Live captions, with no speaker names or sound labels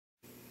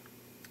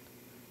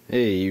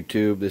Hey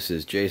YouTube, this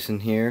is Jason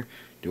here,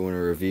 doing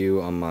a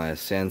review on my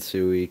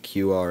Sansui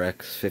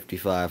QRX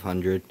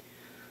 5500.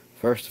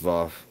 First of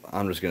all,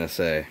 I'm just gonna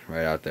say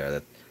right out there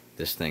that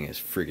this thing is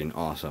freaking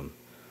awesome.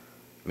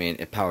 I mean,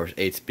 it powers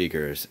 8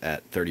 speakers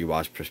at 30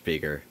 watts per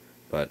speaker,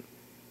 but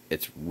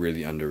it's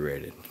really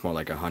underrated. It's more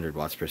like 100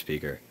 watts per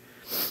speaker.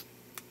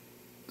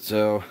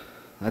 So,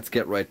 let's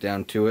get right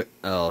down to it.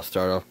 I'll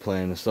start off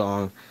playing the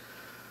song.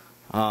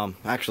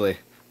 Actually,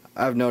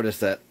 I've noticed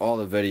that all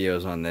the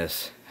videos on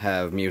this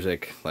have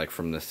music like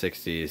from the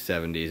 60s,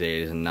 70s,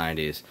 80s, and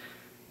 90s,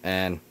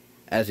 and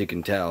as you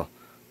can tell,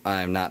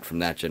 I am not from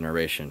that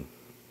generation.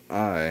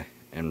 I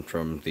am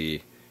from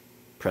the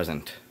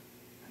present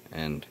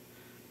and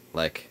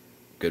like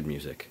good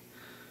music.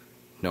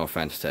 No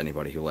offense to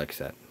anybody who likes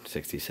that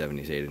 60s,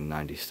 70s, 80s, and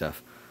 90s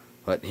stuff.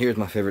 But here's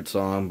my favorite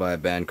song by a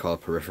band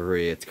called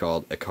Periphery. It's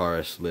called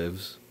Icarus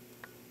Lives.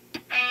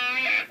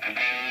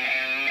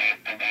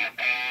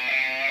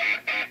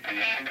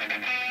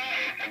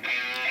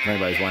 If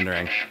anybody's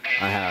wondering,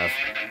 I have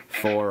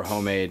 4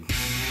 homemade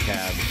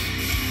cabs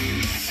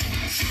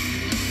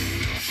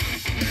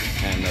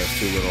and those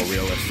 2 little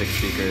realistic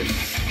speakers,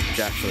 which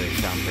actually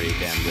sound pretty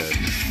damn good.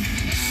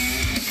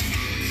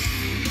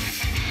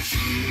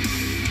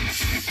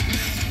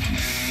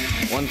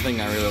 One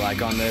thing I really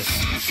like on this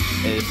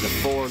is the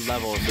 4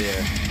 levels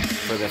here.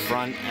 For the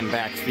front and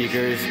back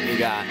speakers, you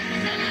got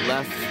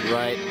left,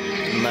 right,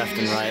 left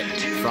and right,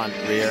 front,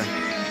 rear.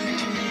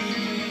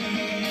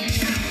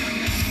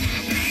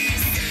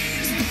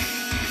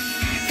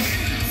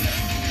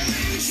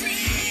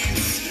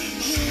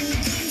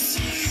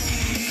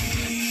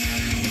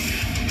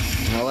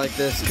 I like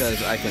this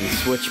because I can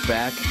switch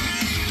back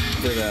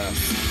to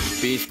the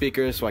B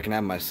speakers so I can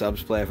have my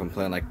subs play if I'm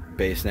playing like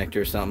bass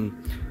nectar or something.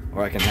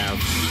 Or I can have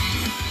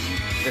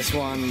this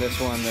one, this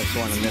one, this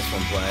one, and this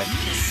one play.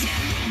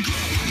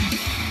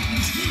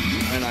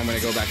 And I'm going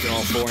to go back to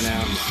all 4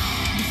 now.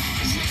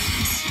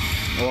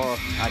 Or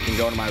I can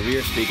go to my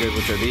rear speakers,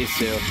 which are these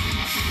 2,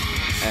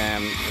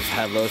 and just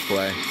have those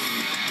play.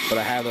 But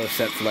I have those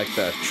set for like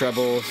the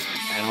trebles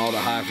and all the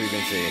high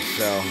frequencies,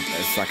 so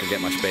it's not going to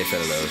get much bass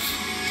out of those.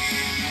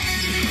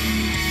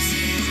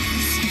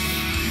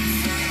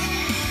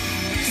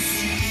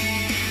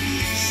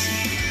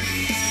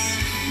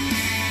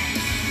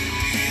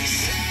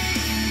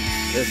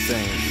 This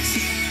thing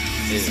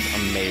is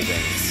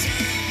amazing.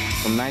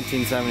 From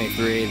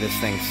 1973, this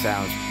thing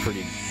sounds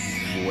pretty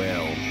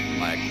well.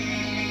 Like,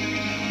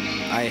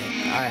 I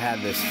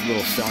had this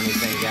little Sony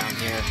thing down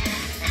here,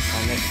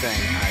 and this thing,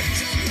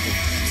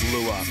 it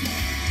blew up.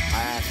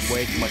 I asked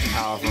way too much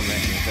power from it,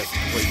 and it just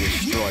completely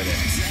destroyed it.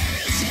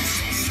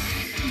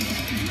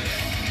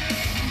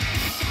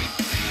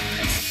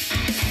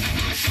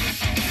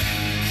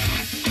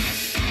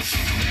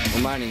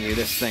 Reminding you,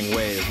 this thing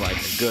weighs like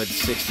a good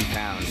 60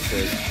 pounds,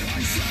 because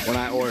when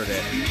I ordered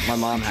it, my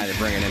mom had to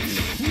bring it in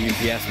from the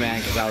UPS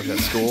man because I was at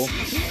school,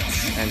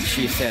 and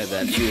she said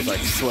that she was like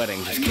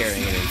sweating just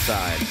carrying it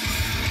inside.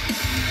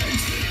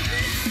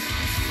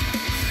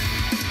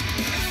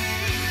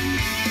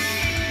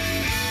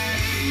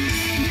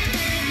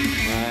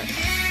 Alright,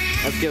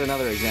 let's give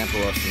another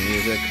example of some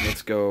music.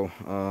 Let's go,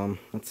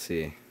 let's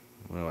see,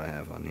 what do I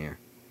have on here?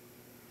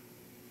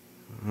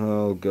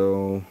 I'll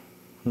go,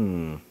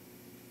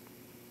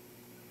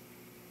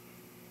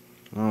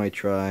 I'll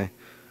try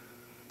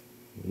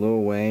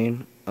Lil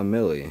Wayne, A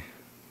Milli,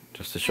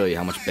 just to show you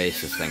how much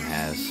bass this thing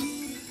has.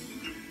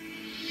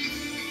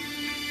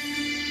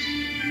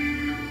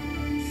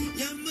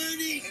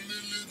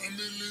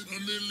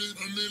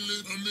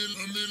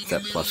 It's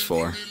at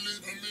 +4.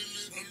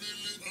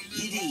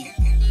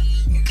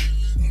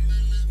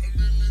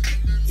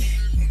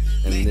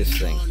 And this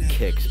thing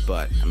kicks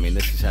butt. I mean,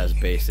 this just has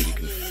bass that you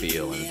can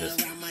feel and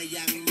just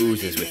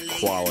oozes with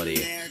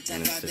quality,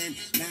 and it's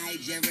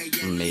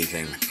just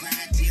amazing.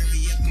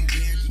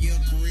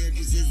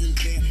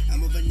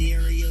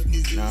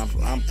 Now,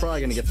 I'm probably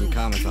going to get some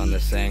comments on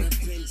this saying,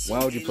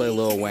 why would you play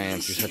Lil Wayne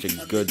if you're such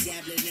a good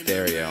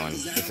stereo and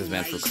this is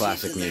meant for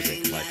classic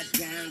music? Like,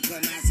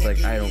 it's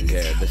like, I don't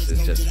care, this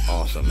is just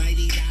awesome.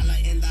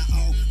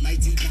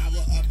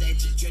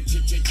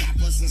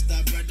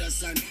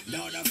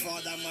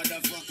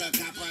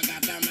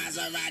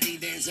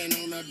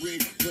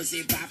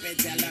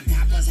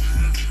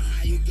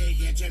 You can't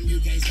catch them, you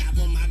can't stop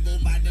them. I go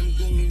by them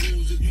goon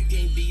rules. If you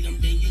can't beat them,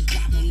 then you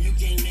pop them. You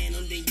can't man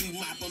them, then you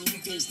mop them. You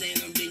can't stand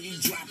them, then you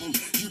drop them.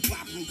 You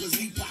pop them, cause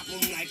we pop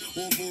them like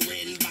over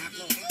red and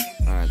vodka.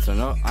 Alright, so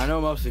I know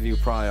most of you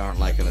probably aren't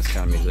liking this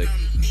kind of music.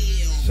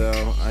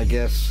 So, I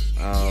guess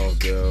I'll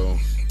go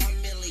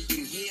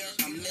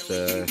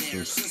to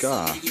some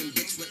ska.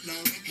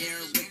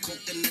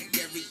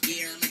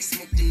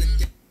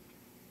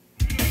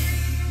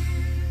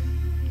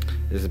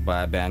 This is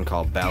by a band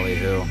called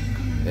Ballyhoo.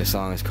 This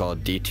song is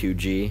called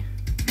D2G.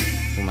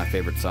 One of my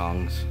favorite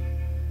songs.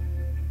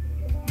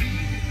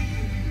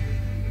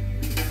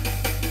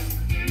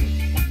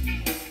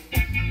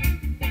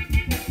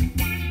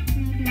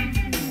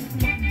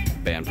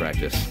 Band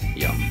practice.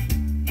 Yum.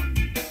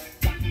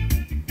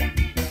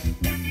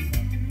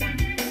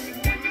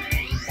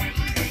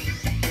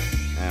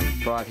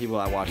 Probably people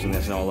that are watching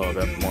this know a little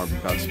bit more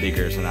about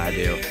speakers than I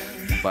do,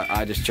 but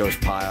I just chose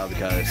Pyle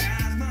because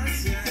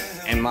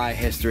in my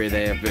history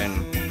they have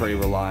been pretty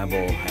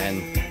reliable,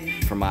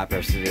 and for my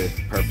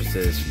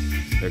purposes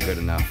they're good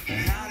enough.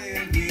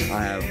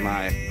 I have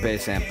my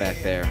bass amp back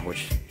there,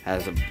 which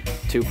has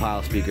 2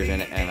 Pyle speakers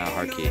in it and a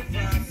hard key.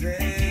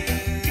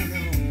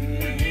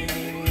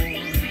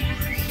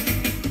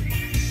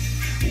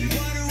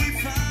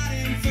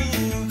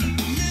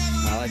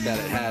 I like that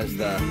it has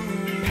the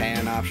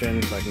pan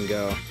option, so I can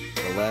go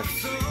to the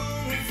left,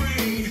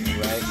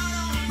 right.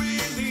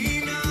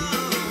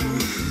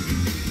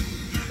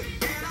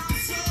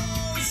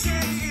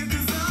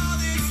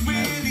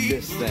 And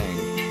this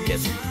thing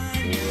gets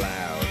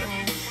loud.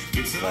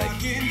 Like,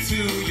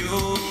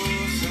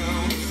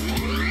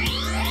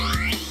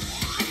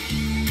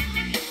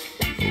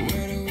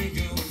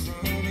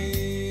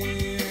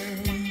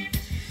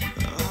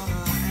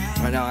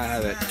 right now I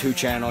have a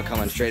 2-channel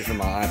coming straight from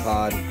my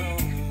iPod,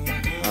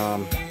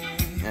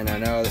 and I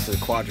know this is a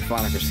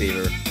quadraphonic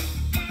receiver,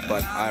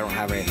 but I don't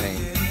have anything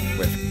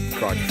with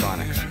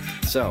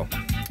quadraphonics, so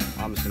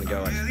I'm just going to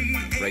go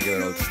with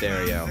regular old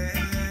stereo,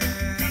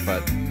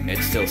 but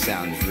it still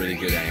sounds really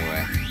good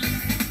anyway.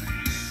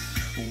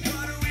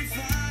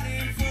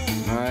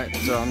 Alright,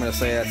 so I'm going to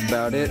say that's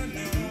about it.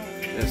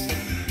 Just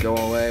go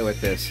away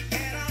with this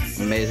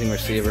amazing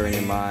receiver in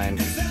your mind,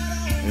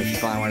 and if you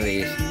find one of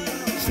these,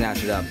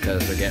 snatch it up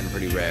because they're getting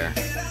pretty rare.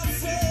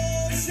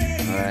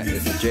 Alright,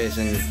 this is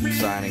Jason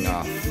signing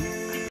off.